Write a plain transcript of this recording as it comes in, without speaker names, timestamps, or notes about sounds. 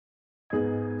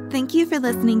Thank you for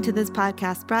listening to this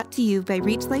podcast brought to you by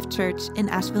Reach Life Church in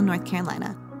Asheville, North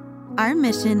Carolina. Our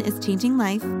mission is changing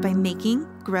life by making,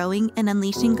 growing, and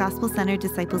unleashing gospel-centered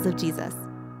disciples of Jesus.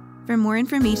 For more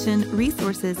information,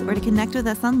 resources, or to connect with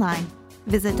us online,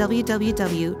 visit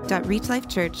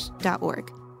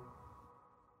www.reachlifechurch.org.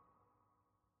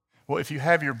 Well, if you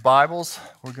have your Bibles,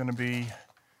 we're going to be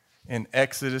in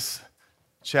Exodus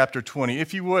chapter 20.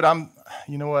 If you would,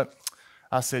 you know what?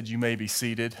 I said you may be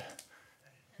seated.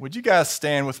 Would you guys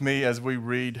stand with me as we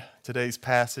read today's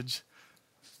passage?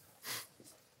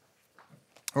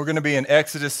 We're going to be in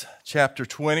Exodus chapter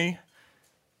 20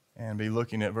 and be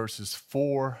looking at verses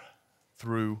 4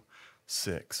 through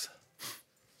 6.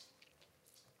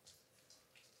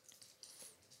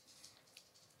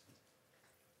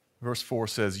 Verse 4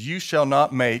 says, "You shall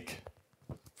not make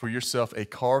for yourself a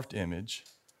carved image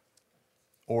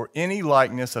or any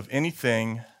likeness of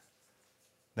anything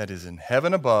that is in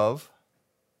heaven above,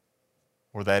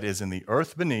 or that is in the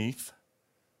earth beneath,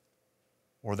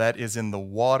 or that is in the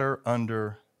water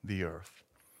under the earth.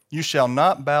 You shall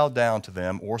not bow down to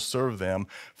them or serve them,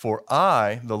 for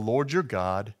I, the Lord your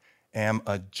God, am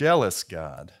a jealous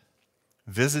God,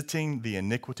 visiting the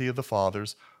iniquity of the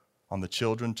fathers on the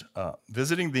children, to the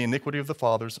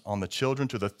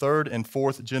third and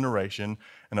fourth generation,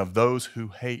 and of those who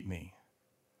hate me,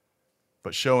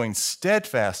 but showing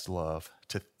steadfast love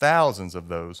to thousands of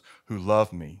those who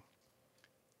love me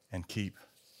and keep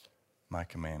my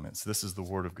commandments." This is the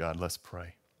word of God. Let's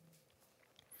pray.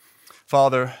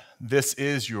 Father, this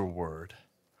is your word.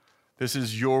 This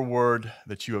is your word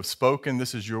that you have spoken.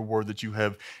 This is your word that you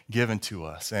have given to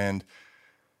us. And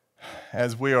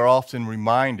as we are often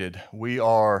reminded, we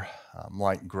are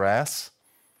like grass.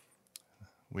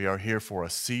 We are here for a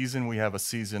season. We have a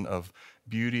season of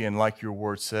beauty. And like your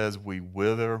word says, we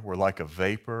wither. We're like a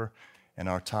vapor. And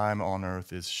our time on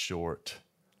earth is short.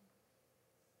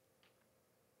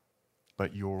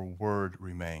 But your word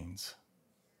remains.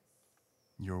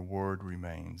 Your word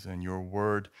remains. And your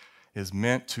word is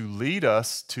meant to lead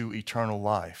us to eternal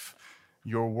life.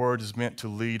 Your word is meant to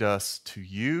lead us to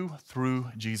you through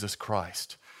Jesus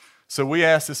Christ. So we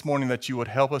ask this morning that you would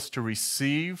help us to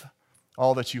receive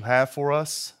all that you have for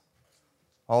us,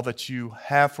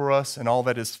 and all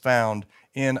that is found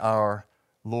in our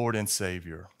Lord and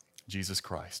Savior, Jesus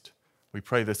Christ. We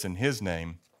pray this in his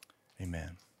name.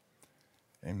 Amen.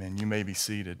 Amen. You may be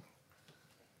seated.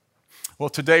 Well,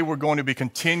 today we're going to be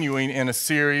continuing in a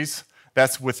series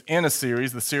that's within a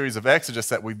series, the series of Exodus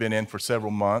that we've been in for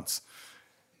several months.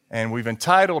 And we've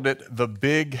entitled it The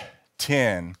Big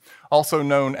Ten, also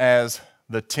known as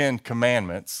the Ten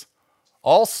Commandments,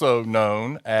 also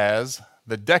known as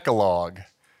the Decalogue.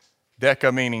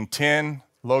 Deca meaning 10,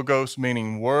 logos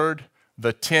meaning word,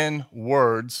 the 10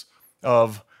 words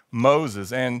of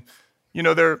Moses. And, you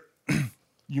know,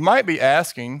 you might be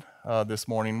asking this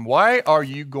morning, why are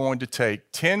you going to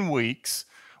take 10 weeks?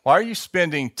 Why are you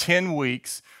spending 10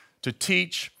 weeks to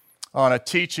teach on a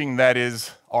teaching that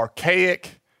is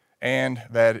archaic and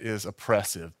that is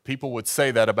oppressive? People would say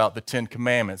that about the 10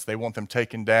 Commandments. They want them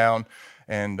taken down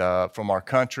and from our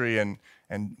country, and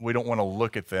we don't want to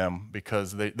look at them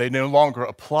because they no longer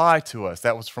apply to us.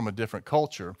 That was from a different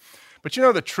culture. But you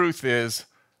know, the truth is,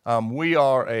 we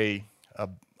are a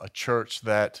church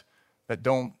that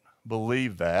don't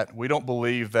believe that. We don't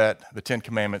believe that the Ten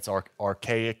Commandments are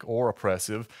archaic or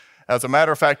oppressive. As a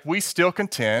matter of fact, we still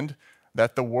contend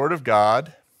that the Word of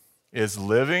God is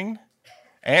living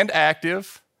and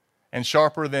active and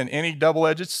sharper than any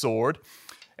double-edged sword,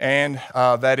 and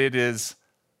that it is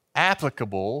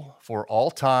applicable for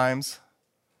all times,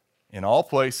 in all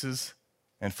places,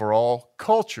 and for all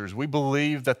cultures. We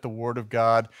believe that the Word of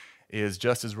God is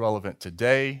just as relevant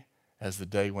today as the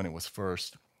day when it was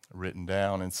first written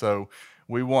down. And so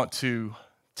we want to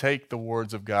take the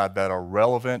words of God that are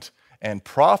relevant and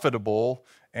profitable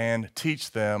and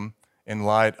teach them in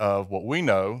light of what we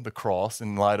know, the cross,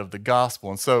 in light of the gospel.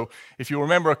 And so if you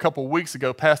remember a couple weeks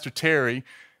ago, Pastor Terry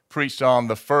preached on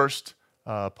the first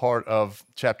part of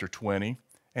chapter 20,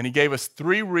 and he gave us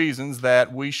 3 reasons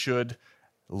that we should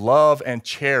love and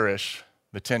cherish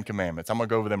the Ten Commandments. I'm going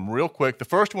to go over them real quick. The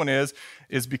first one is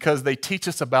because they teach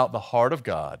us about the heart of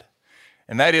God.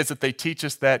 And that is that they teach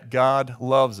us that God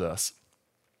loves us.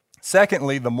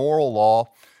 Secondly, the moral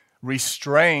law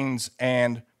restrains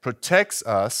and protects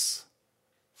us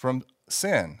from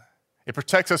sin. It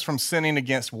protects us from sinning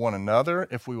against one another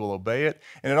if we will obey it.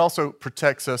 And it also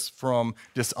protects us from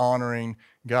dishonoring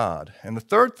God. And the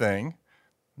third thing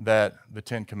that the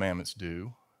Ten Commandments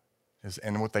do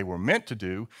and what they were meant to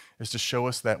do is to show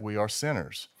us that we are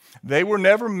sinners. They were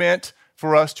never meant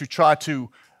for us to try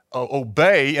to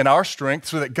obey in our strength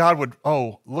so that God would,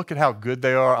 oh, look at how good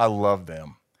they are. I love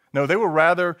them. No, they were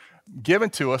rather given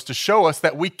to us to show us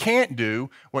that we can't do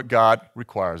what God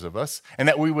requires of us and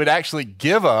that we would actually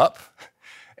give up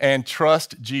and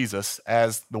trust Jesus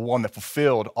as the one that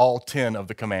fulfilled all 10 of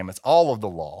the commandments, all of the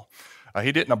law.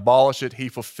 He didn't abolish it, he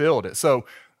fulfilled it. So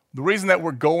the reason that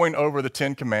we're going over the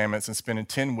 10 commandments and spending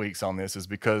 10 weeks on this is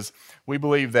because we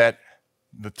believe that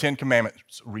the 10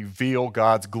 commandments reveal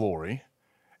God's glory,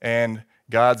 and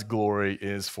God's glory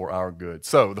is for our good.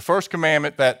 So the first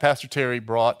commandment that Pastor Terry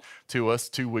brought to us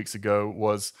 2 weeks ago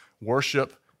was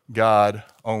worship God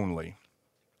only,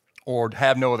 or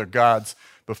have no other gods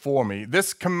before me.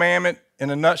 This commandment in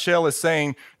a nutshell is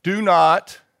saying,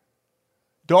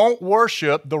 don't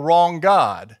worship the wrong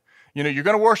God. You know, you're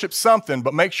going to worship something,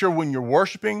 but make sure when you're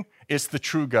worshiping, it's the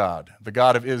true God, the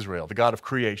God of Israel, the God of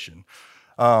creation.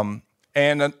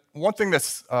 And one thing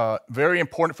that's very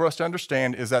important for us to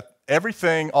understand is that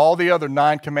all the other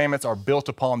 9 commandments are built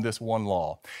upon this one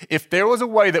law. If there was a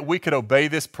way that we could obey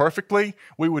this perfectly,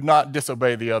 we would not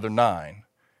disobey the other 9.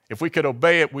 If we could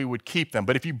obey it, we would keep them.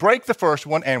 But if you break the first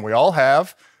one, and we all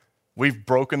have, we've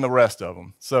broken the rest of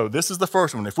them. So this is the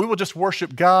first one. If we will just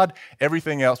worship God,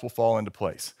 everything else will fall into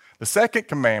place. The second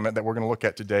commandment that we're going to look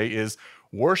at today is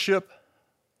worship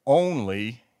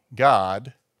only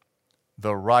God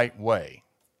the right way.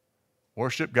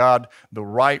 Worship God the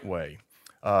right way.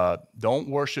 Don't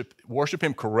worship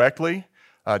him correctly.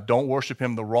 Don't worship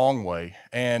him the wrong way.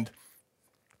 And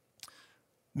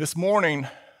this morning,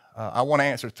 I want to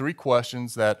answer 3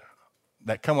 questions that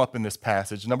come up in this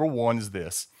passage. Number 1 is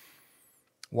this: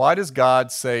 why does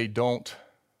God say don't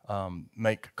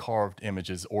make carved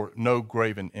images or no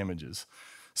graven images?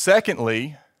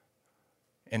 Secondly,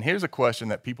 and here's a question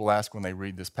that people ask when they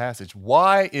read this passage: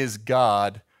 why is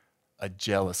God a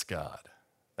jealous God?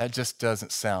 That just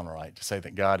doesn't sound right to say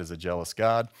that God is a jealous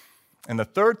God. And the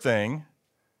third thing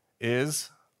is,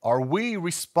 are we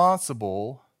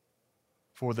responsible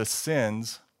for the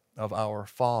sins of our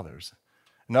fathers?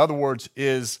 In other words,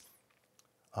 is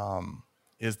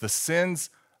the sins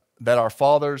that our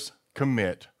fathers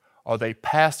commit, are they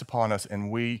passed upon us and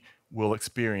we will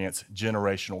experience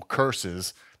generational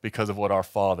curses because of what our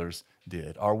fathers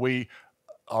did? Are we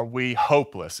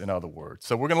hopeless, in other words?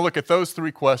 So we're going to look at those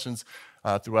 3 questions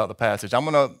throughout the passage. I'm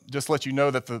going to just let you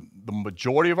know that the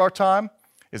majority of our time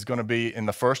is going to be in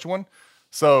the first one.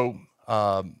 So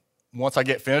once I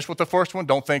get finished with the first one,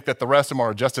 don't think that the rest of them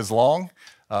are just as long.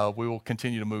 We will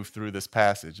continue to move through this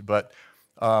passage. But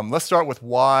let's start with,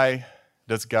 why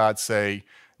does God say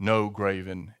no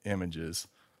graven images?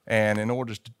 And in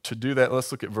order to do that,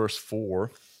 let's look at verse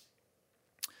 4.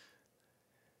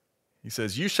 He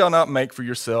says, "You shall not make for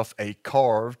yourself a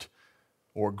carved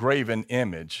or graven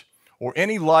image, or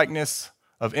any likeness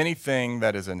of anything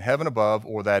that is in heaven above,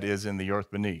 or that is in the earth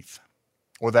beneath,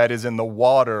 or that is in the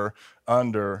water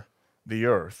under the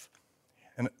earth."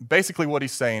 And basically what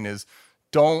he's saying is,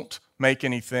 don't make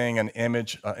anything an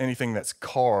image, anything that's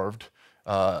carved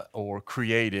or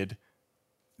created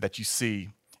that you see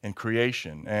in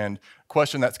creation. And a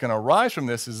question that's going to arise from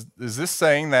this is this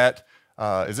saying that,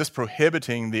 is this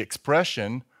prohibiting the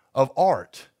expression of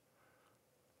art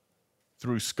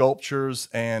through sculptures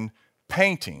and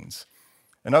paintings?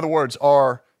 In other words,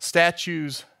 are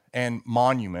statues and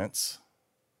monuments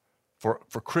for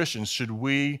Christians, should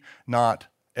we not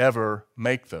ever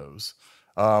make those?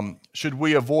 Should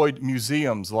we avoid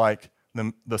museums like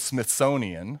the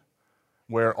Smithsonian,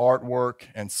 where artwork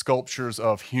and sculptures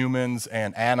of humans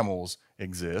and animals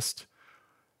exist?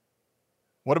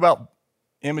 What about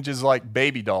images like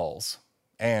baby dolls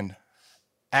and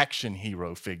action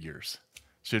hero figures?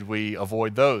 Should we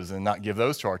avoid those and not give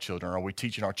those to our children? Are we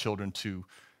teaching our children to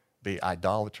be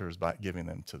idolaters by giving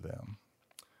them to them?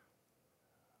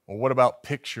 Or what about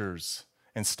pictures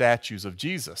and statues of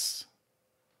Jesus?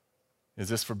 Is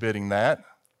this forbidding that?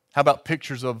 How about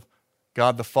pictures of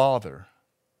God the Father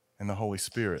and the Holy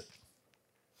Spirit?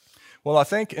 Well, I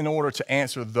think in order to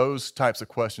answer those types of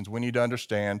questions, we need to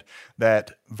understand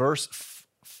that verse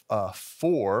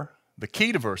 4, the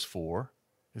key to verse 4,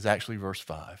 is actually verse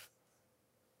 5.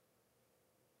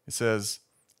 It says,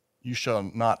 "You shall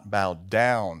not bow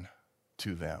down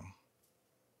to them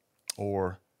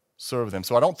or serve them."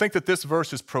 So I don't think that this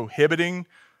verse is prohibiting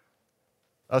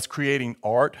us creating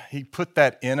art. He put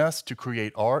that in us to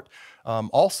create art.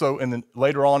 Also,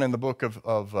 later on in the book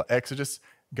of Exodus,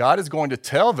 God is going to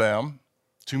tell them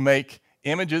to make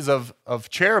images of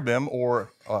cherubim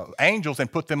or angels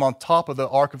and put them on top of the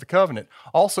Ark of the Covenant.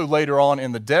 Also, later on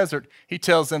in the desert, he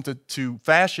tells them to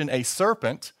fashion a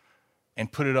serpent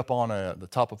and put it up on the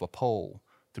top of a pole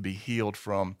to be healed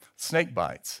from snake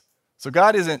bites. So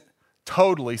God isn't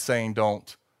totally saying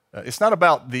don't. It's not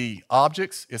about the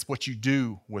objects, it's what you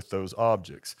do with those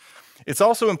objects. It's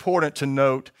also important to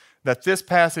note that this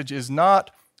passage is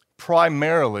not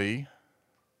primarily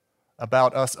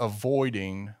about us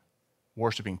avoiding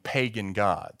worshiping pagan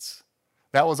gods.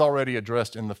 That was already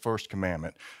addressed in the first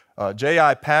commandment.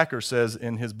 J.I. Packer says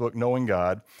in his book, Knowing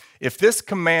God, if this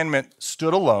commandment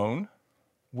stood alone,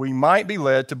 we might be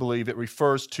led to believe it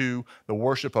refers to the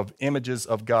worship of images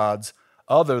of gods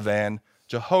other than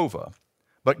Jehovah.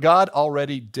 But God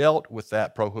already dealt with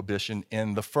that prohibition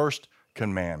in the first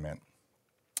commandment.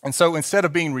 And so instead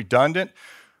of being redundant,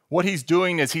 what he's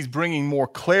doing is he's bringing more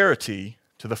clarity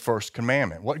to the first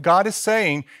commandment. What God is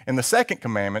saying in the second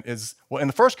commandment is, well, in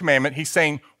the first commandment, he's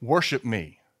saying, worship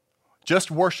me.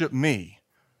 Just worship me,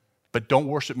 but don't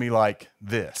worship me like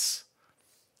this.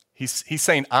 He's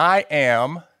saying, I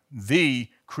am the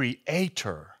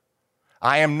creator.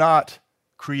 I am not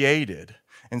created.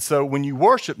 And so when you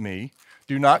worship me,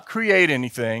 do not create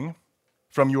anything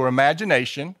from your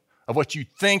imagination of what you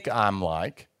think I'm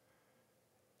like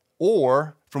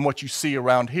or from what you see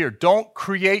around here. Don't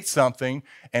create something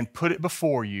and put it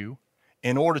before you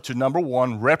in order to, number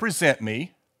one, represent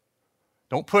me.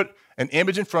 Don't put an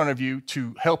image in front of you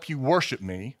to help you worship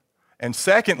me. And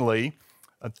secondly,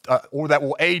 or that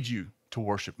will aid you to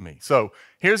worship me. So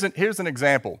here's an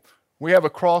example. We have a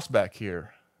cross back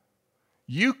here.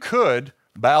 You could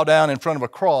bow down in front of a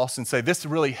cross and say, this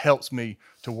really helps me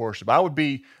to worship. I would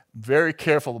be very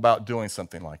careful about doing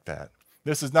something like that.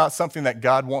 This is not something that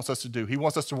God wants us to do. He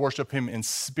wants us to worship him in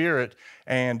spirit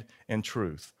and in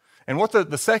truth. And what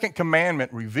the second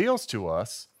commandment reveals to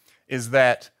us is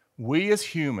that we as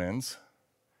humans,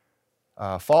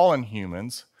 fallen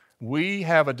humans, we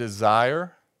have a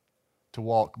desire to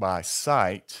walk by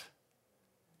sight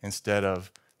instead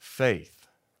of faith.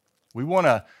 We want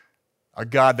a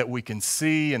God that we can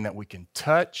see and that we can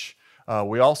touch.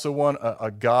 We also want a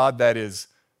God that is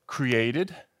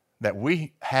created, that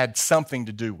we had something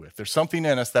to do with. There's something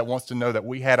in us that wants to know that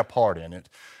we had a part in it.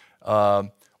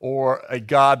 Or a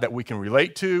God that we can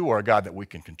relate to, or a God that we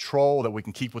can control, that we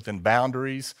can keep within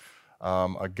boundaries,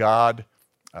 a God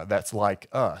that's like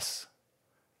us.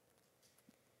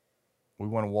 We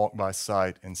want to walk by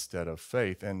sight instead of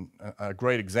faith. And a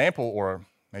great example, or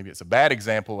maybe it's a bad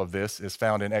example of this, is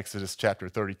found in Exodus chapter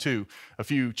 32. A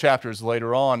few chapters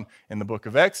later on in the book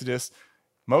of Exodus,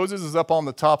 Moses is up on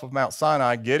the top of Mount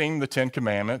Sinai getting the Ten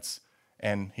Commandments,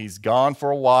 and he's gone for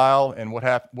a while, and what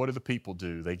do the people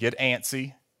do? They get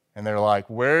antsy, and they're like,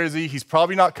 where is he? He's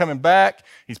probably not coming back.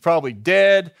 He's probably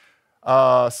dead.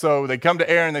 So they come to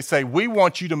Aaron and they say, we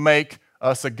want you to make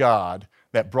us a God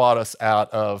that brought us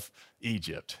out of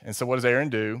Egypt. And so what does Aaron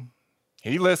do?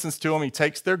 He listens to them. He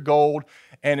takes their gold,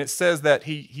 and it says that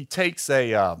he takes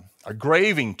a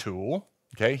graving tool.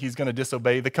 Okay, he's going to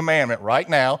disobey the commandment right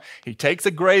now. He takes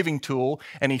a graving tool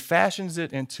and he fashions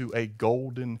it into a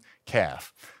golden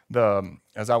calf.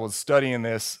 As I was studying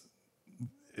this,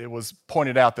 it was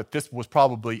pointed out that this was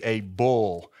probably a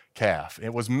bull calf.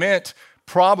 It was meant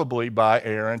probably by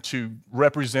Aaron to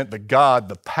represent the God,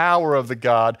 the power of the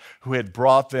God who had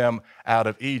brought them out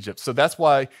of Egypt. So that's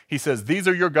why he says, these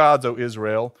are your gods, O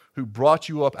Israel, who brought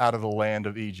you up out of the land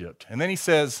of Egypt. And then he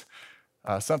says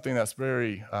something that's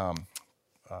very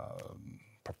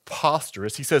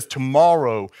preposterous. He says,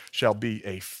 tomorrow shall be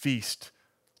a feast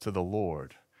to the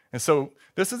Lord. And so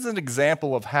this is an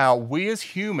example of how we as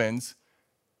humans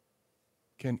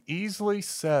can easily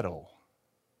settle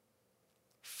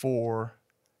for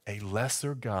a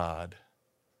lesser God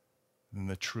than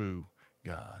the true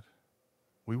God.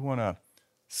 We want to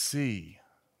see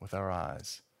with our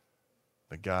eyes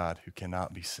the God who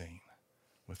cannot be seen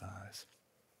with eyes.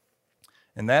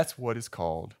 And that's what is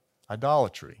called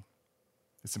idolatry.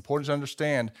 It's important to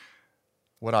understand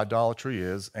what idolatry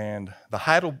is, and the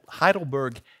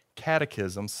Heidelberg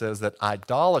Catechism says that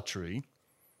idolatry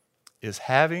is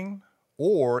having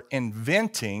or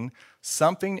inventing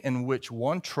something in which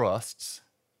one trusts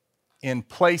in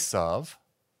place of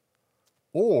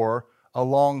or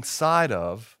alongside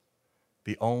of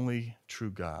the only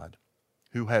true God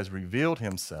who has revealed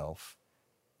himself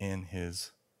in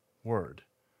his word.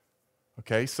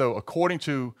 Okay, so according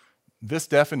to this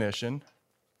definition,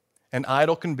 an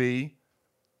idol can be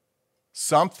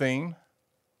something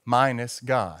minus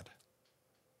God.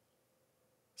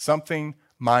 Something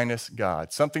minus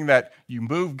God. Something that you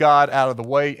move God out of the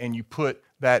way and you put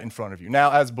that in front of you.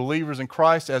 Now, as believers in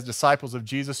Christ, as disciples of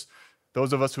Jesus,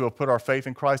 those of us who have put our faith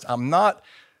in Christ, I'm not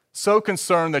so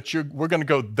concerned that we're going to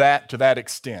go to that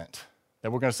extent.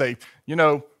 That we're going to say,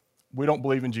 we don't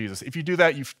believe in Jesus. If you do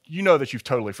that, you know that you've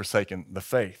totally forsaken the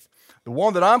faith. The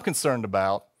one that I'm concerned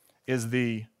about is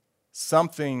the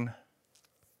something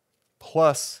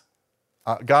plus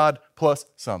God plus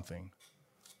something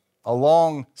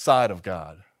alongside of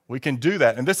God. We can do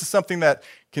that. And this is something that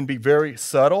can be very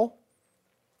subtle.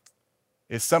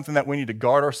 It's something that we need to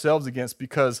guard ourselves against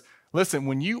because, listen,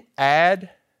 when you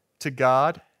add to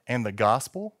God and the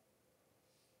gospel,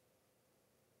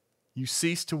 you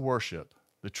cease to worship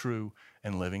the true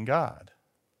and living God.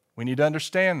 We need to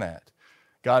understand that.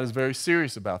 God is very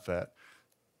serious about that.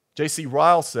 J.C.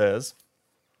 Ryle says,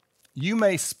 you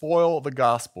may spoil the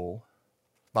gospel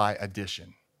by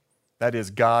addition. That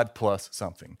is God plus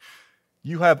something.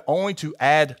 You have only to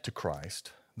add to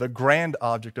Christ, the grand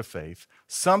object of faith,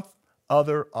 some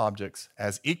other objects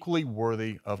as equally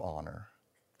worthy of honor,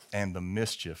 and the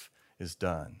mischief is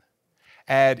done.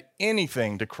 Add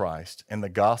anything to Christ, and the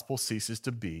gospel ceases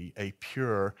to be a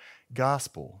pure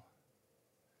gospel.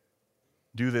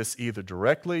 Do this either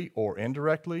directly or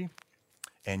indirectly,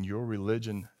 and your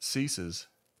religion ceases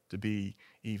to be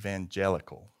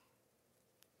evangelical.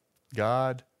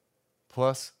 God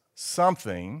plus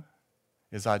something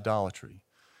is idolatry.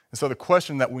 And so the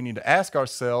question that we need to ask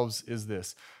ourselves is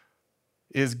this: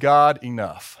 is God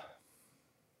enough?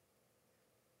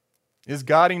 Is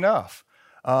God enough?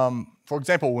 For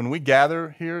example, when we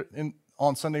gather here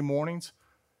on Sunday mornings,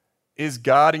 is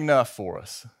God enough for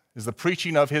us? Is the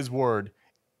preaching of His Word,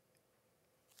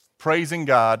 praising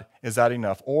God, is that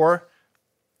enough? Or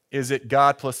is it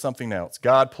God plus something else?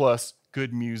 God plus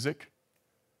good music,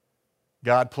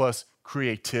 God plus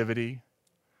creativity,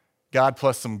 God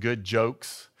plus some good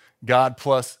jokes, God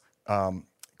plus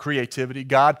creativity,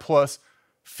 God plus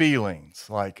feelings,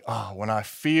 like, oh, when I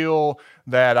feel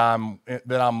that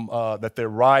that they're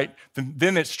right,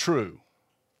 then it's true.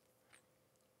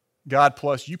 God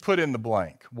plus, you put in the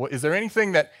blank. Is there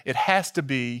anything that it has to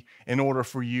be in order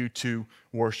for you to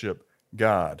worship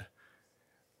God?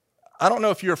 I don't know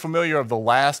if you're familiar of the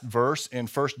last verse in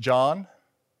 1 John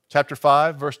chapter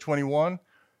 5, verse 21,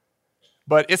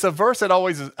 but it's a verse that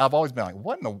I've always been like,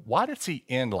 why does he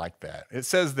end like that? It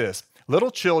says this: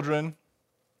 little children,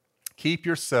 keep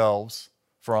yourselves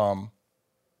from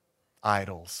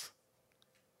idols.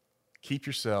 Keep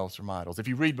yourselves from idols. If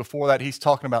you read before that, he's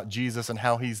talking about Jesus and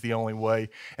how he's the only way.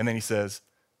 And then he says,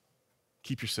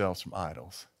 keep yourselves from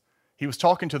idols. He was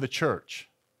talking to the church.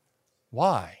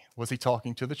 Why was he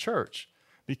talking to the church?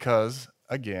 Because,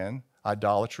 again,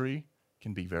 idolatry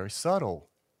can be very subtle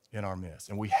in our midst.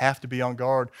 And we have to be on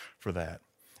guard for that.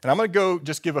 And I'm going to go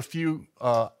just give a few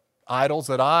idols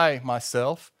that I,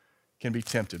 myself, can be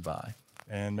tempted by.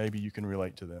 And maybe you can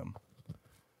relate to them.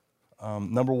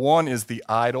 Number one is the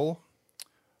idol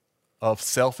of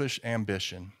selfish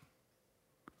ambition.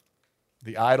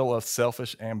 The idol of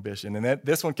selfish ambition. And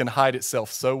this one can hide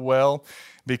itself so well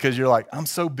because you're like, I'm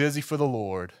so busy for the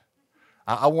Lord.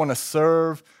 I want to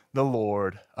serve the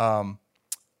Lord.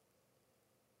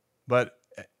 But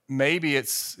maybe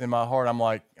it's in my heart,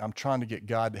 I'm trying to get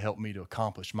God to help me to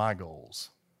accomplish my goals.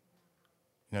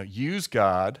 Use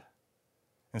God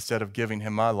instead of giving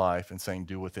him my life and saying,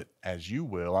 do with it as you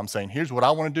will. I'm saying, here's what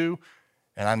I want to do,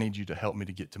 and I need you to help me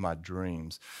to get to my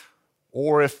dreams.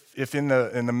 Or if in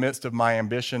the midst of my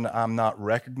ambition, I'm not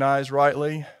recognized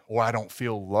rightly, or I don't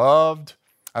feel loved,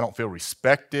 I don't feel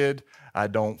respected, I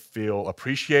don't feel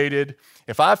appreciated.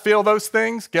 If I feel those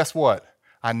things, guess what?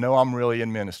 I know I'm really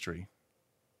in ministry.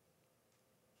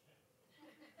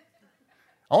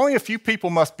 Only a few people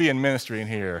must be in ministry in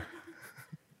here.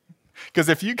 Because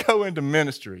if you go into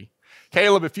ministry,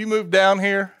 Caleb, if you move down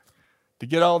here to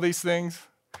get all these things,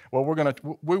 well,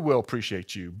 we will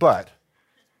appreciate you. But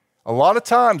a lot of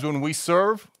times when we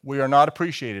serve, we are not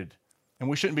appreciated. And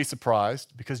we shouldn't be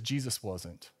surprised because Jesus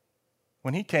wasn't.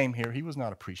 When he came here, he was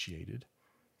not appreciated.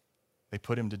 They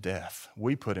put him to death.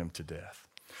 We put him to death.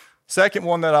 Second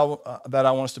one that I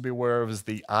want us to be aware of is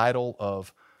the idol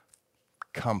of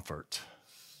comfort.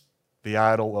 The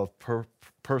idol of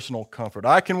personal comfort.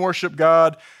 I can worship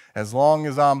God as long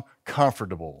as I'm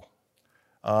comfortable.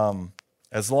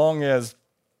 As long as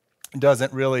it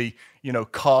doesn't really,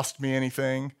 cost me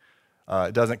anything.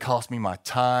 It doesn't cost me my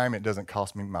time. It doesn't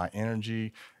cost me my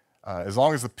energy. As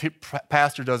long as the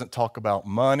pastor doesn't talk about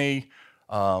money,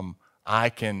 I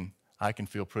can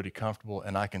feel pretty comfortable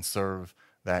and I can serve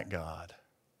that God.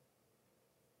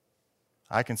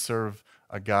 I can serve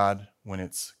a God when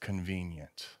it's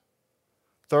convenient.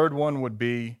 Third one would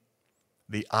be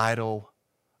the idol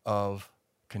of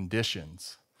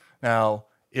conditions. Now,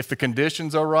 if the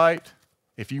conditions are right,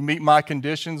 if you meet my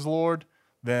conditions, Lord,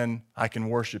 then I can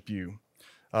worship you.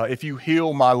 If you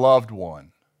heal my loved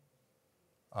one,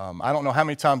 I don't know how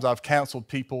many times I've counseled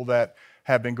people that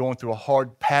have been going through a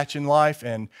hard patch in life,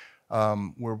 and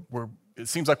it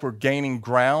seems like we're gaining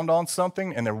ground on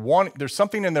something, and there's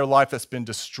something in their life that's been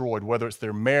destroyed, whether it's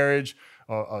their marriage,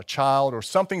 a child, or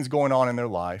something's going on in their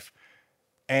life,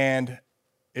 and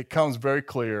it comes very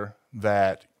clear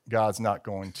that God's not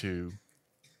going to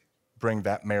bring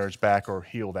that marriage back or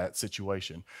heal that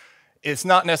situation. It's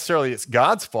not necessarily it's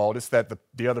God's fault, it's that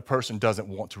the other person doesn't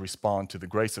want to respond to the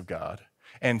grace of God.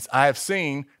 And I have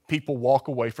seen people walk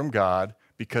away from God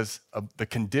because of the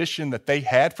condition that they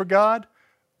had for God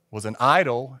was an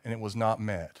idol and it was not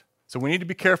met. So we need to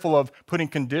be careful of putting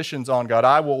conditions on God.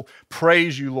 I will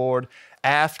praise you, Lord,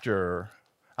 after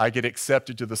I get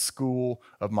accepted to the school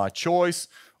of my choice,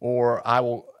 or I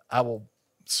will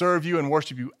serve you and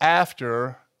worship you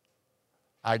after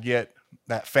I get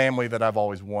that family that I've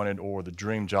always wanted, or the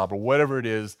dream job, or whatever it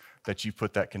is that you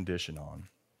put that condition on.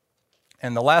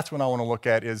 And the last one I want to look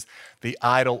at is the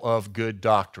idol of good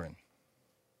doctrine.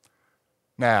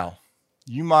 Now,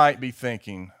 you might be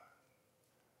thinking,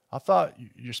 I thought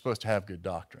you're supposed to have good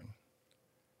doctrine.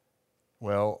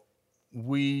 Well,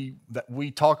 we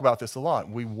talk about this a lot.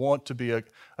 We want to be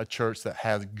a church that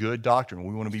has good doctrine.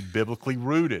 We want to be biblically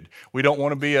rooted. We don't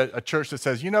want to be a church that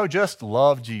says, just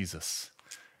love Jesus.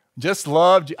 Just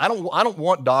love. I don't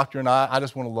want doctrine. I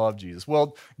just want to love Jesus.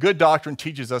 Well, good doctrine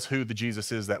teaches us who the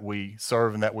Jesus is that we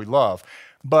serve and that we love.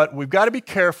 But we've got to be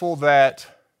careful that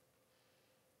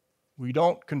we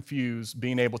don't confuse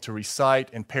being able to recite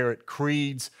and parrot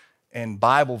creeds and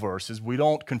Bible verses. We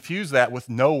don't confuse that with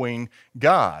knowing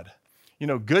God.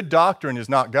 Good doctrine is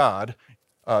not God.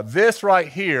 This right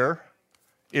here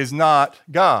is not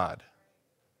God.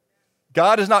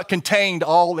 God is not contained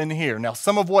all in here. Now,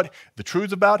 some of what the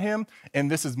truths about him, and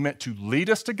this is meant to lead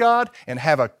us to God and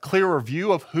have a clearer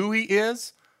view of who he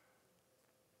is.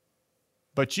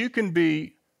 But you can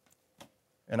be,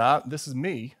 this is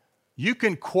me, you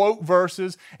can quote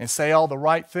verses and say all the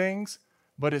right things,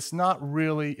 but it's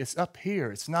up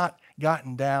here. It's not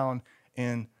gotten down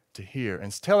into here.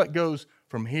 Until it goes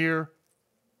from here,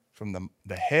 from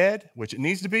the head, which it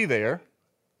needs to be there.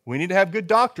 We need to have good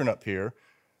doctrine up here.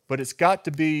 But it's got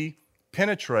to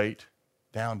penetrate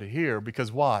down to here,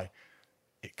 because why?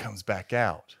 It comes back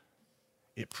out.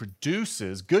 It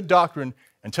produces good doctrine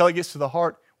until it gets to the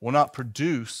heart, will not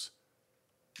produce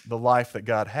the life that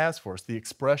God has for us, the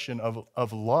expression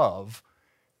of love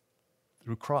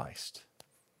through Christ.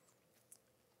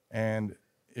 And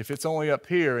if it's only up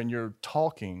here and you're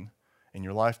talking and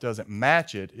your life doesn't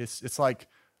match it, it's like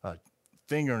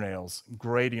fingernails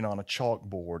grating on a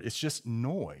chalkboard. It's just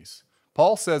noise.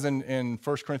 Paul says in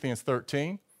 1 Corinthians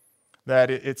 13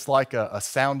 that it's like a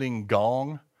sounding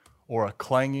gong or a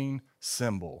clanging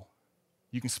cymbal.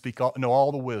 You can know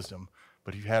all the wisdom,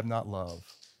 but if you have not love,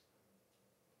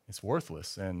 it's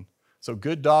worthless. And so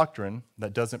good doctrine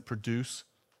that doesn't produce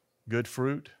good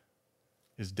fruit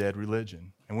is dead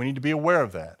religion. And we need to be aware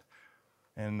of that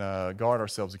and guard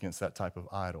ourselves against that type of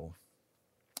idol.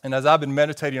 And as I've been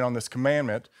meditating on this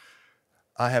commandment,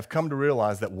 I have come to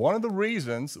realize that one of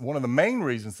the main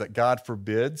reasons that God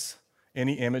forbids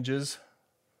any images,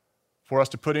 for us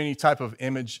to put any type of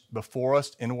image before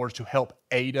us in order to help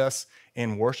aid us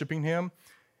in worshiping him,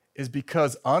 is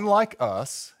because unlike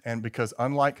us and because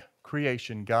unlike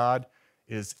creation, God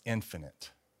is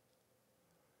infinite.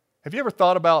 Have you ever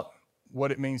thought about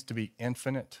what it means to be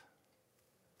infinite?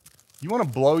 You want to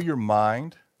blow your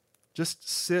mind? Just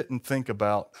sit and think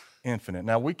about infinite.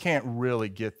 Now, we can't really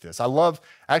get this. I'm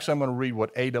going to read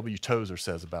what A.W. Tozer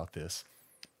says about this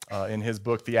in his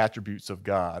book, The Attributes of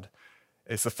God.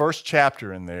 It's the first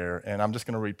chapter in there, and I'm just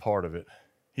going to read part of it.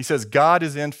 He says, God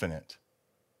is infinite.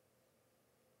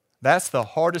 That's the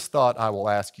hardest thought I will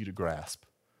ask you to grasp.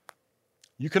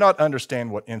 You cannot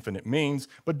understand what infinite means,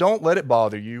 but don't let it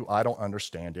bother you. I don't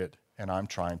understand it, and I'm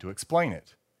trying to explain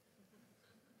it.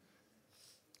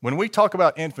 When we talk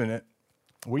about infinite,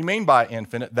 we mean by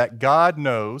infinite that God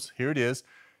knows, here it is,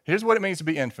 here's what it means to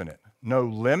be infinite. No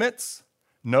limits,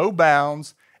 no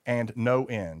bounds, and no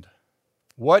end.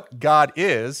 What God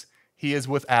is, he is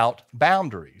without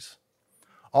boundaries.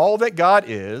 All that God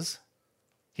is,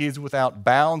 he is without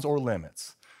bounds or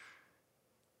limits.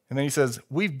 And then he says,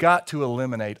 we've got to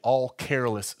eliminate all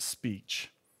careless speech.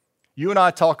 You and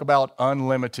I talk about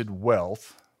unlimited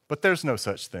wealth, but there's no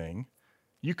such thing.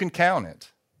 You can count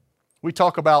it. We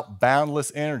talk about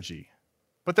boundless energy,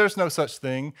 but there's no such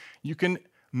thing. You can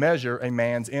measure a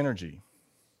man's energy.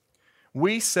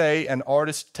 We say an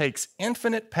artist takes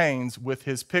infinite pains with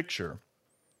his picture,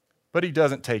 but he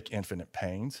doesn't take infinite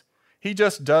pains. He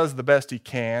just does the best he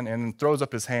can and throws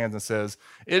up his hands and says,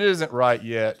 it isn't right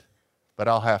yet, but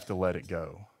I'll have to let it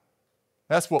go.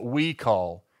 That's what we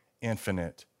call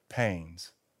infinite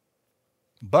pains.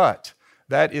 But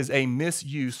that is a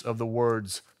misuse of the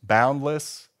words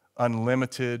boundless,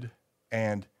 unlimited,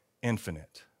 and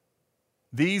infinite.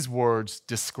 These words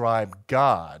describe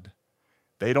God.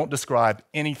 They don't describe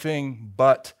anything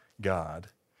but God.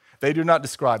 They do not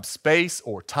describe space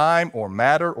or time or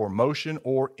matter or motion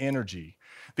or energy.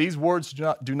 These words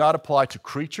do not apply to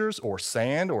creatures or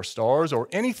sand or stars or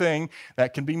anything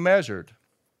that can be measured.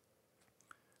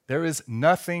 There is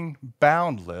nothing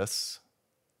boundless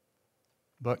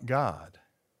but God,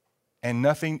 and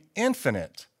nothing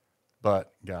infinite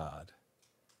but God.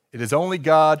 It is only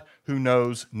God who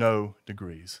knows no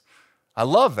degrees. I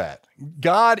love that.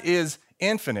 God is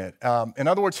infinite. In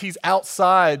other words, he's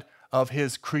outside of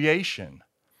his creation.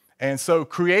 And so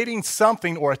creating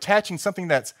something or attaching something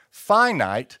that's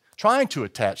finite, trying to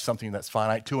attach something that's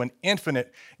finite to an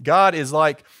infinite God is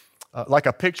like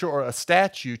a picture or a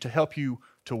statue to help you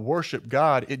to worship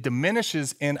God. It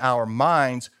diminishes in our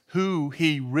minds who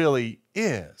he really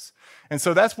is. And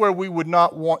so that's where we would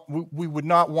not want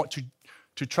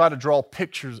to try to draw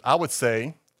pictures. I would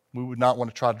say we would not want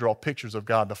to try to draw pictures of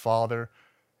God the Father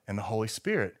and the Holy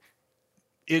Spirit.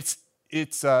 It's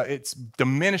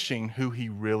diminishing who he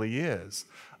really is.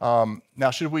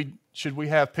 Now, should we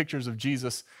have pictures of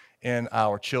Jesus in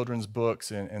our children's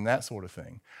books and that sort of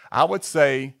thing? I would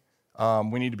say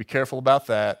we need to be careful about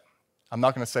that. I'm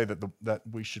not going to say that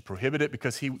we should prohibit it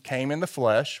because he came in the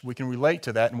flesh. We can relate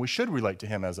to that, and we should relate to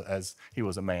him as he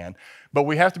was a man. But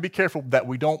we have to be careful that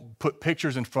we don't put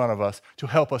pictures in front of us to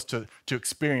help us to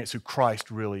experience who Christ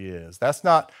really is. That's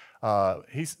not.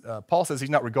 Paul says he's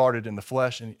not regarded in the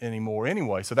flesh anymore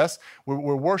anyway. So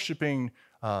we're worshiping.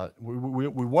 We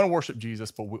want to worship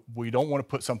Jesus, but we don't want to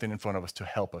put something in front of us to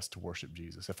help us to worship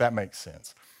Jesus, if that makes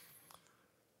sense.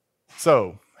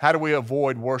 So how do we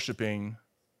avoid worshiping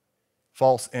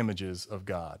false images of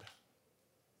God?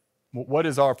 What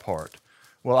is our part?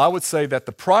 Well, I would say that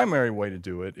the primary way to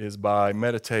do it is by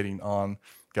meditating on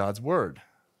God's word,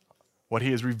 what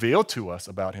he has revealed to us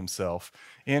about himself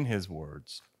in his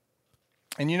words.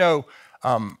 And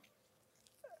I'm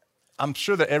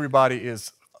sure that everybody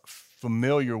is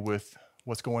familiar with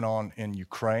what's going on in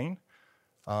Ukraine,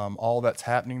 all that's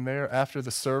happening there. After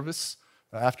the service,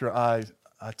 after I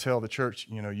tell the church,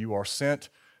 you are sent,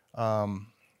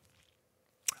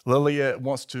 Lilia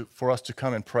wants for us to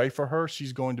come and pray for her.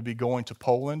 She's going to be going to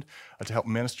Poland to help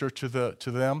minister to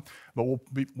them. But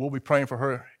we'll be praying for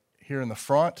her here in the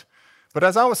front. But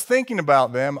as I was thinking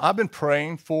about them, I've been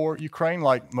praying for Ukraine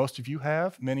like most of you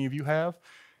have, many of you have.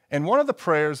 And one of the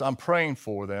prayers I'm praying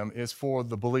for them is for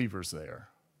the believers there.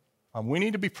 We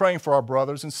need to be praying for our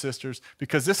brothers and sisters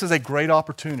because this is a great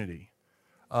opportunity.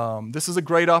 This is a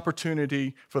great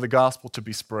opportunity for the gospel to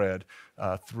be spread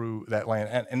through that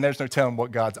land. And there's no telling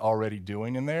what God's already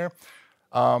doing in there.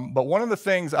 But one of the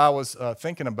things I was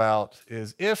thinking about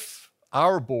is if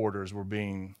our borders were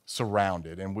being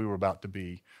surrounded and we were about to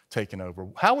be taken over,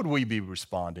 how would we be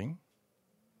responding?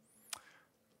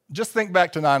 Just think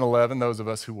back to 9/11, those of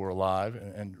us who were alive,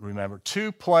 and remember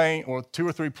two or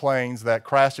three planes that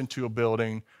crashed into a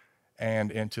building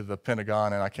and into the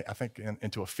Pentagon, and I think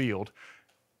into a field.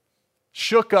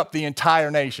 Shook up the entire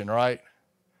nation, right?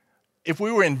 If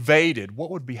we were invaded, what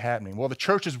would be happening? Well, the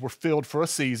churches were filled for a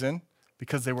season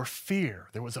because there was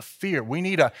a fear. We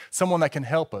need someone that can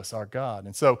help us, our God.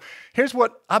 And so here's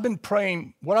what I've been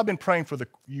praying. What I've been praying for the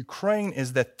Ukraine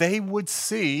is that they would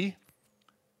see,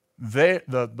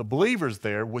 the believers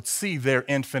there would see their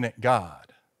infinite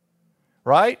God,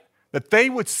 right? That they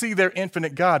would see their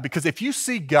infinite God. Because if you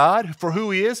see God for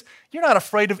who he is, you're not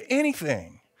afraid of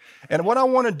anything. And what I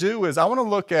want to do is I want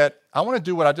to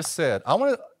do what I just said. I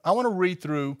want to read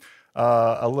through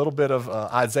a little bit of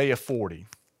Isaiah 40.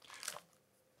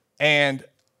 And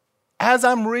as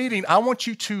I'm reading, I want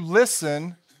you to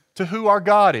listen to who our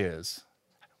God is,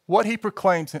 who he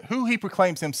proclaims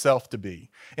himself to be.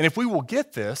 And if we will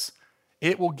get this,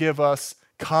 it will give us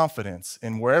confidence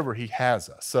in wherever he has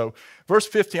us. So verse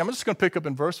 15, I'm just going to pick up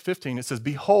in verse 15. It says,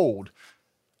 "Behold,"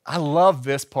 I love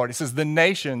this part. It says, "the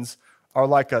nations are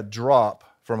like a drop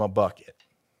from a bucket."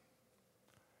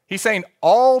 He's saying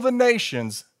all the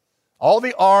nations, all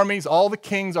the armies, all the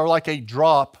kings are like a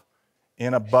drop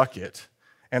in a bucket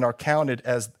and are counted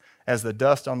as the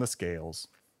dust on the scales.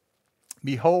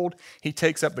 "Behold, he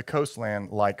takes up the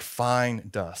coastland like fine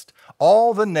dust.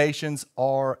 All the nations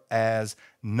are as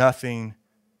nothing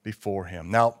before him."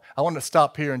 Now, I want to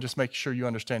stop here and just make sure you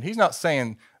understand. He's not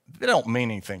saying they don't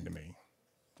mean anything to me.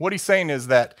 What he's saying is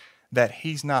that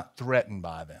he's not threatened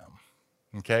by them,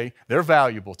 okay? They're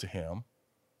valuable to him.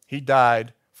 He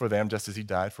died for them just as he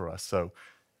died for us.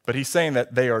 But he's saying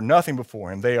that they are nothing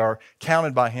before him. They are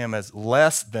counted by him as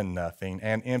less than nothing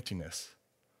and emptiness.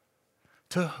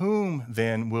 To whom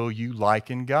then will you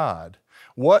liken God?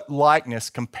 What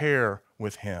likeness compare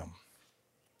with him?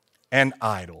 An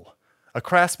idol. A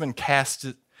craftsman casts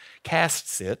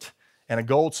it, and a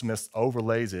goldsmith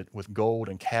overlays it with gold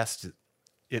and casts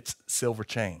its silver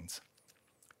chains.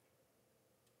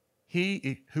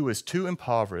 He who is too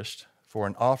impoverished for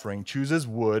an offering chooses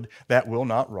wood that will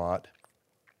not rot.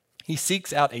 He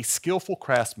seeks out a skillful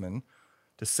craftsman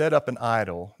to set up an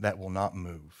idol that will not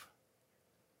move.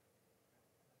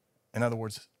 In other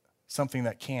words, something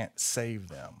that can't save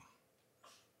them.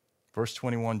 Verse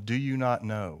 21, do you not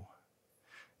know?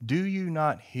 Do you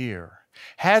not hear?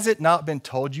 Has it not been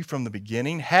told you from the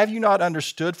beginning? Have you not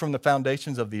understood from the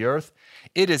foundations of the earth?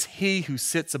 It is he who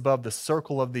sits above the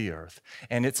circle of the earth,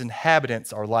 and its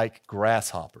inhabitants are like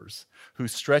grasshoppers, who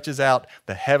stretches out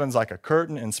the heavens like a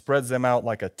curtain and spreads them out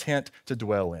like a tent to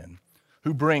dwell in,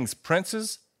 who brings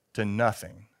princes to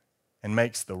nothing and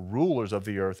makes the rulers of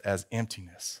the earth as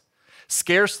emptiness.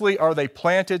 Scarcely are they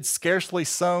planted, scarcely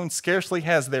sown, scarcely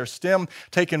has their stem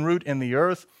taken root in the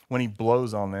earth when he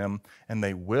blows on them, and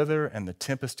they wither, and the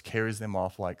tempest carries them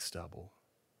off like stubble.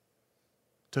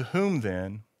 To whom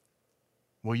then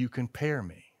will you compare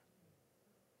me,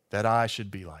 that I should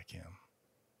be like him?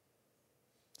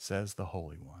 Says the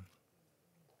Holy One.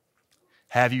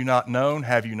 Have you not known?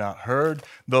 Have you not heard?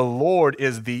 The Lord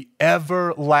is the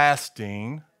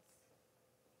everlasting.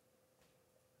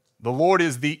 The Lord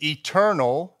is the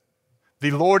eternal.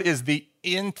 The Lord is the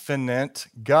infinite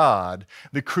God,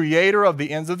 the creator of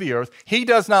the ends of the earth. He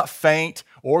does not faint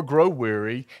or grow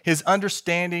weary. His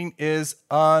understanding is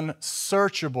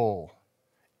unsearchable.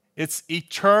 It's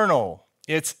eternal.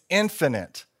 It's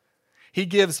infinite. He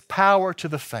gives power to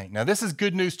the faint. Now, this is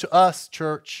good news to us,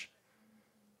 church.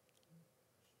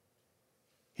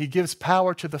 He gives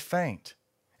power to the faint,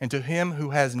 and to him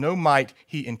who has no might,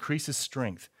 he increases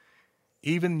strength.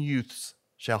 Even youths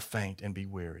shall faint and be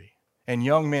weary, and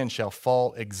young men shall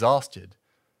fall exhausted.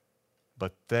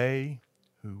 But they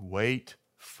who wait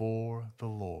for the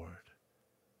Lord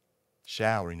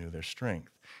shall renew their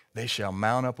strength. They shall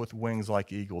mount up with wings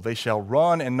like eagle. They shall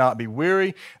run and not be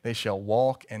weary. They shall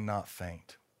walk and not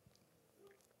faint.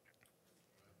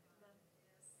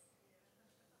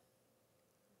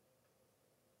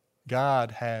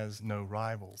 God has no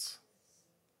rivals.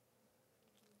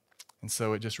 And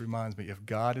so it just reminds me, if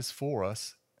God is for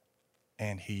us,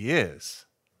 and he is,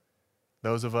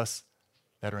 those of us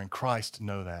that are in Christ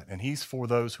know that. And he's for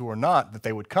those who are not, that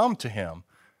they would come to him.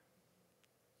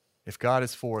 If God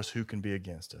is for us, who can be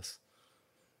against us?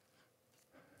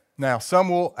 Now, some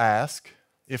will ask,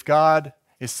 if God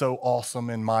is so awesome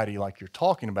and mighty like you're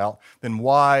talking about, then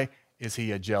why is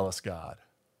he a jealous God?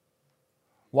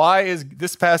 Why is,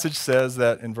 this passage says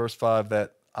that in verse 5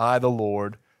 that I, the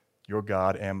Lord, your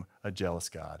God, am a jealous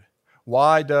God.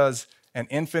 Why does an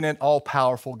infinite,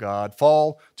 all-powerful God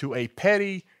fall to a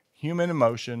petty human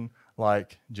emotion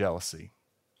like jealousy?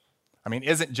 I mean,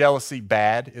 isn't jealousy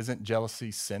bad? Isn't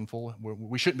jealousy sinful?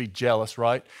 We shouldn't be jealous,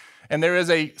 right? And there is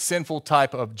a sinful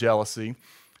type of jealousy.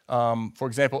 For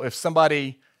example, if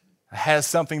somebody has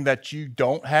something that you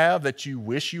don't have, that you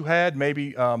wish you had,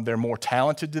 maybe they're more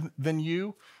talented than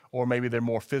you, or maybe they're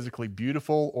more physically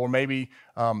beautiful, or maybe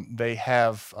they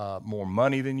have more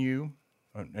money than you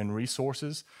and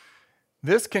resources.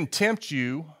 This can tempt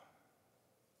you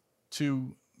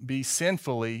to be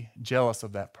sinfully jealous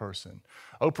of that person.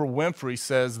 Oprah Winfrey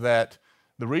says that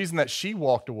the reason that she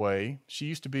walked away, she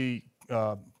used to be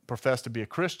professed to be a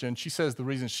Christian. She says the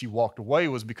reason she walked away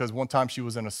was because one time she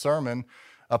was in a sermon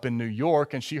up in New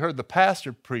York, and she heard the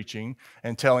pastor preaching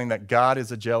and telling that God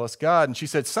is a jealous God. And she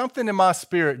said, something in my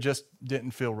spirit just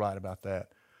didn't feel right about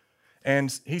that.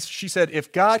 And she said,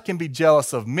 if God can be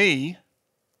jealous of me,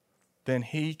 then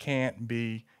he can't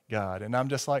be God. And I'm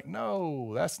just like,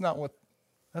 no, that's not what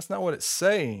it's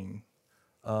saying.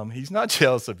 He's not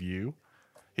jealous of you.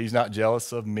 He's not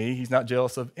jealous of me. He's not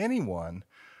jealous of anyone.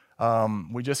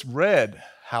 We just read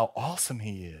how awesome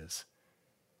he is.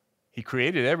 He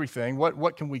created everything.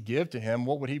 What can we give to him?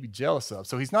 What would he be jealous of?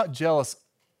 So he's not jealous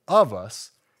of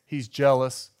us. He's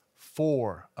jealous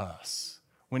for us.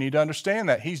 We need to understand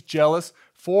that. He's jealous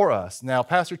for us. Now,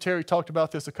 Pastor Terry talked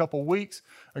about this a couple weeks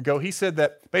ago. He said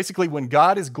that basically when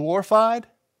God is glorified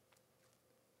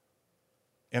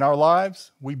in our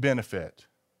lives, we benefit.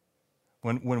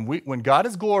 When God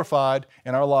is glorified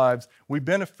in our lives, we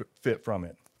benefit from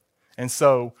it. And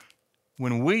so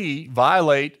when we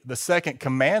violate the second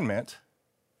commandment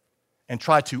and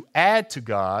try to add to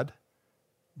God,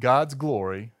 God's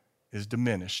glory is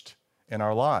diminished in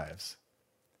our lives.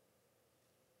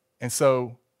 And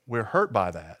so we're hurt by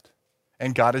that.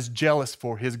 And God is jealous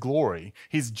for his glory.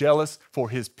 He's jealous for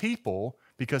his people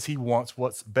because he wants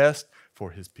what's best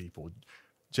for his people.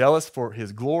 Jealous for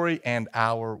his glory and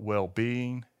our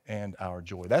well-being and our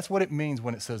joy. That's what it means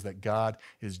when it says that God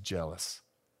is jealous.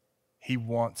 He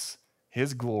wants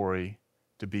his glory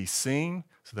to be seen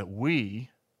so that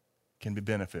we can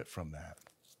benefit from that.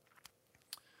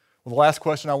 Well, the last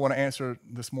question I want to answer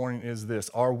this morning is this: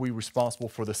 are we responsible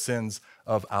for the sins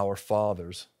of our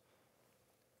fathers?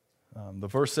 The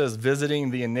verse says,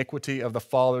 visiting the iniquity of the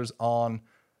fathers on,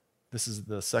 this is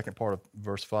the second part of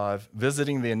verse 5,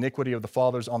 visiting the iniquity of the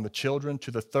fathers on the children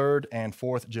to the third and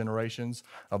fourth generations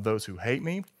of those who hate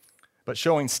me, but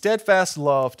showing steadfast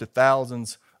love to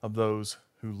thousands of those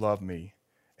who love me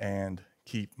and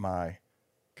keep my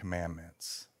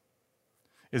commandments.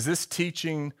 Is this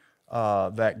teaching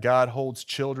that God holds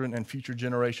children and future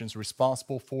generations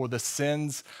responsible for the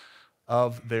sins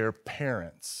of their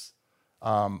parents?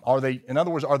 In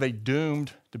other words, are they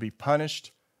doomed to be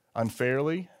punished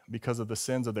unfairly because of the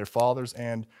sins of their fathers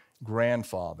and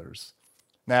grandfathers?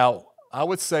 Now, I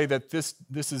would say that this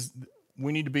is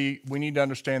we need to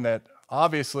understand that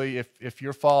obviously if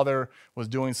your father was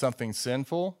doing something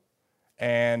sinful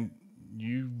and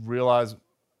you realize,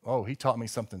 oh, he taught me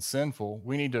something sinful,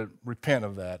 we need to repent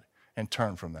of that and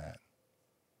turn from that.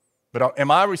 But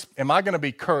am I going to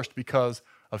be cursed because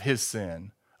of his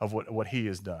sin, of what he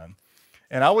has done?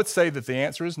 And I would say that the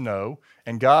answer is no.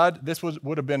 And God, this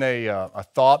would have been a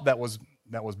thought that was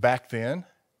back then,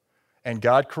 and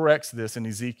God corrects this in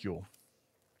Ezekiel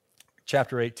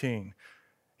chapter 18.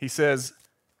 He says,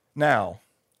 now,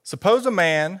 suppose a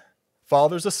man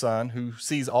fathers a son who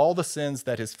sees all the sins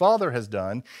that his father has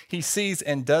done. He sees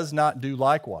and does not do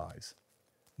likewise.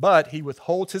 But he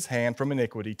withholds his hand from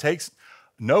iniquity, takes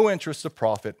no interest of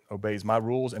profit, obeys my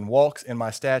rules, and walks in my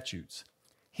statutes.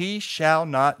 He shall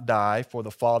not die for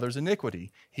the father's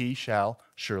iniquity. He shall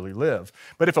surely live.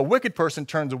 But if a wicked person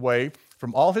turns away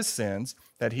from all his sins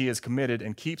that he has committed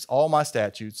and keeps all my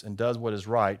statutes and does what is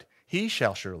right, he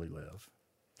shall surely live.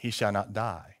 He shall not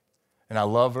die. And I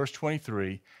love verse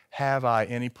 23, have I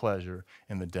any pleasure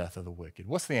in the death of the wicked?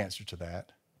 What's the answer to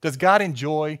that? Does God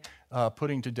enjoy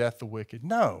putting to death the wicked?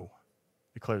 No,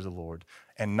 declares the Lord,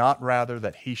 and not rather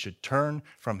that he should turn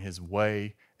from his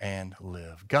way and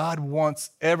live. God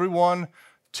wants everyone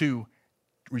to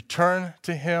return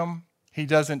to him. He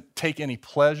doesn't take any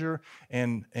pleasure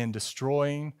in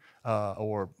destroying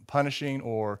or punishing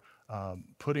or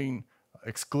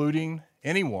excluding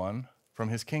anyone from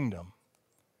his kingdom.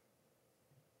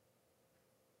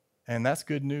 And that's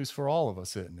good news for all of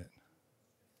us, isn't it?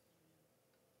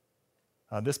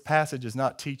 This passage is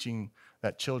not teaching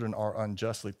that children are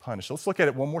unjustly punished. Let's look at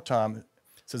it one more time. It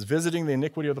says, visiting the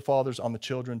iniquity of the fathers on the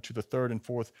children to the third and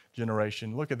fourth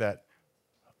generation. Look at that.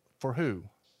 For who?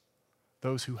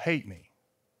 Those who hate me.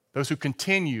 Those who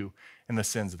continue in the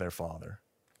sins of their father.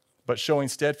 But showing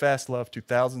steadfast love to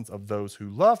thousands of those who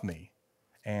love me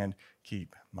and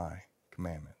keep my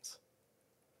commandments.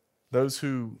 Those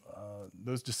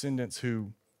descendants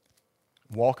who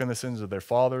walk in the sins of their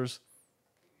fathers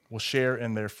will share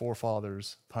in their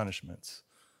forefathers' punishments.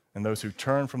 And those who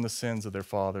turn from the sins of their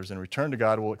fathers and return to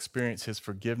God will experience his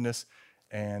forgiveness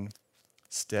and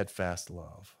steadfast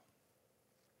love.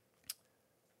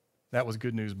 That was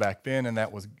good news back then, and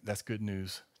that's good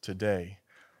news today.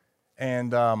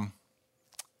 And, one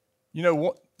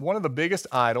of the biggest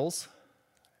idols,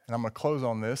 and I'm going to close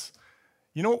on this,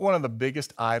 you know what one of the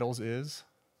biggest idols is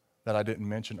that I didn't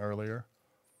mention earlier?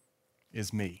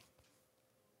 Is me.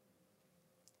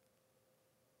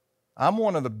 I'm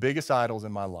one of the biggest idols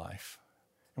in my life.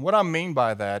 And what I mean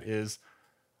by that is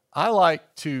I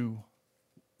like to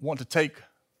want to take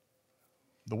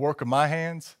the work of my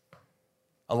hands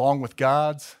along with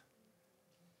God's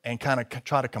and kind of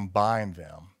try to combine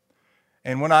them.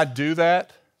 And when I do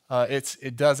that,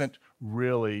 it doesn't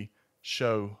really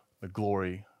show the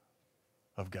glory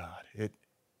of God. It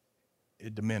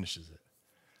diminishes it.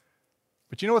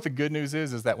 But you know what the good news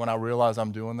is that when I realize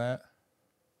I'm doing that,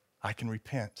 I can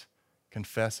repent,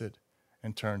 confess it,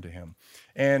 and turn to him.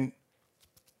 And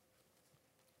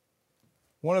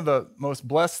one of the most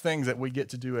blessed things that we get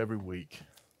to do every week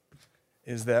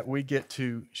is that we get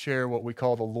to share what we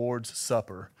call the Lord's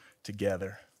Supper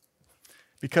together.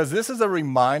 Because this is a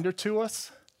reminder to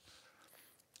us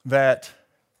that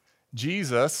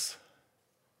Jesus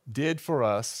did for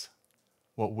us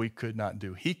what we could not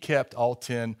do. He kept all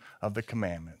 10 of the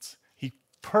commandments. He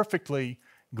perfectly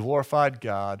glorified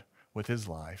God with his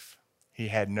life. He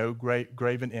had no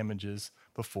graven images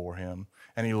before him,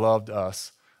 and he loved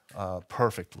us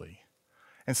perfectly.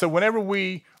 And so whenever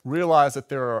we realize that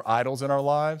there are idols in our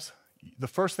lives, the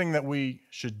first thing that we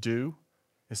should do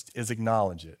is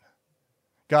acknowledge it.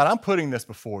 God, I'm putting this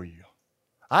before you.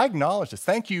 I acknowledge this.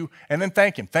 Thank you, and then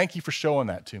thank him. Thank you for showing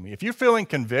that to me. If you're feeling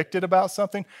convicted about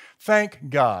something, thank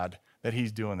God that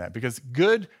he's doing that, because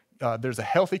there's a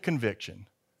healthy conviction.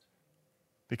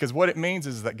 Because what it means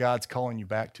is that God's calling you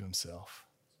back to himself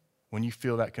when you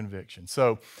feel that conviction.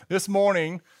 So this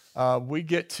morning, we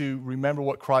get to remember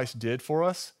what Christ did for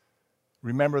us.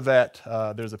 Remember that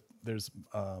there's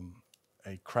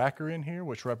a cracker in here,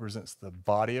 which represents the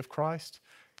body of Christ.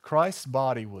 Christ's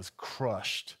body was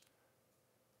crushed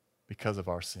because of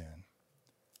our sin.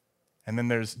 And then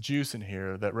there's juice in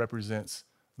here that represents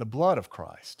the blood of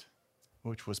Christ,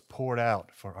 which was poured out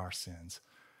for our sins.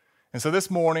 And so this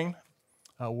morning,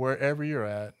 wherever you're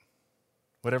at,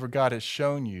 whatever God has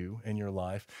shown you in your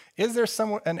life, is there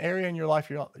an area in your life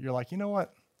you're like, you know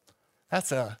what?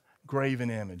 That's a graven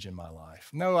image in my life.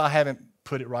 No, I haven't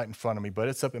put it right in front of me, but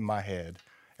it's up in my head,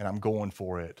 and I'm going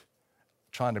for it,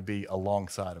 trying to be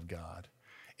alongside of God.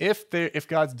 If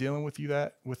God's dealing with you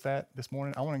with that this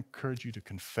morning, I want to encourage you to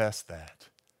confess that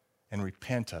and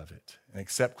repent of it and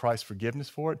accept Christ's forgiveness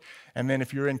for it. And then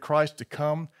if you're in Christ, to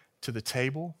come to the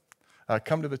table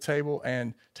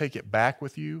and take it back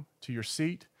with you to your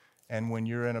seat. And when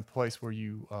you're in a place where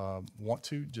you want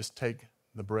to, just take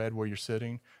the bread where you're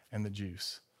sitting and the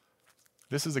juice.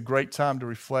 This is a great time to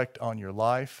reflect on your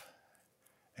life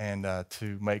and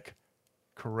to make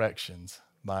corrections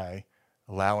by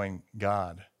allowing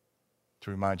God to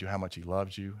remind you how much he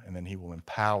loves you, and then he will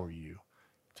empower you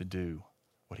to do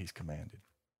what he's commanded.